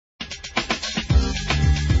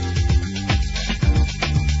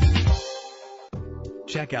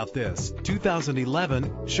Check out this 2011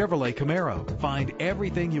 Chevrolet Camaro. Find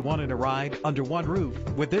everything you want in a ride under one roof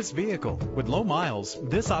with this vehicle. With low miles,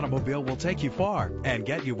 this automobile will take you far and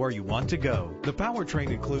get you where you want to go. The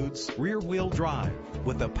powertrain includes rear-wheel drive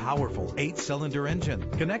with a powerful 8-cylinder engine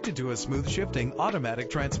connected to a smooth shifting automatic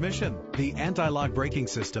transmission. The anti-lock braking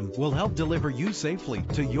system will help deliver you safely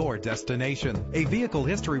to your destination. A vehicle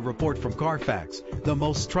history report from Carfax, the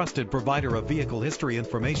most trusted provider of vehicle history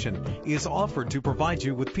information, is offered to provide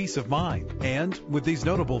you with peace of mind. And with these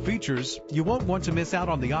notable features, you won't want to miss out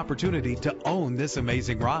on the opportunity to own this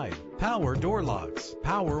amazing ride. Power door locks,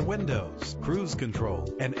 power windows, cruise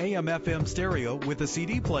control, an AM/FM stereo with a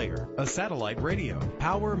CD player, a satellite radio,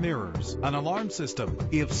 power mirrors, an alarm system.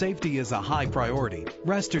 If safety is a high priority,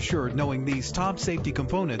 rest assured knowing these top safety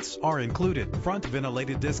components are included: front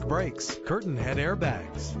ventilated disc brakes, curtain head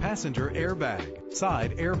airbags, passenger airbag,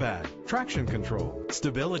 side airbag, traction control,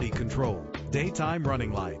 stability control, daytime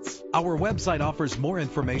running lights. Our website offers more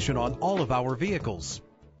information on all of our vehicles.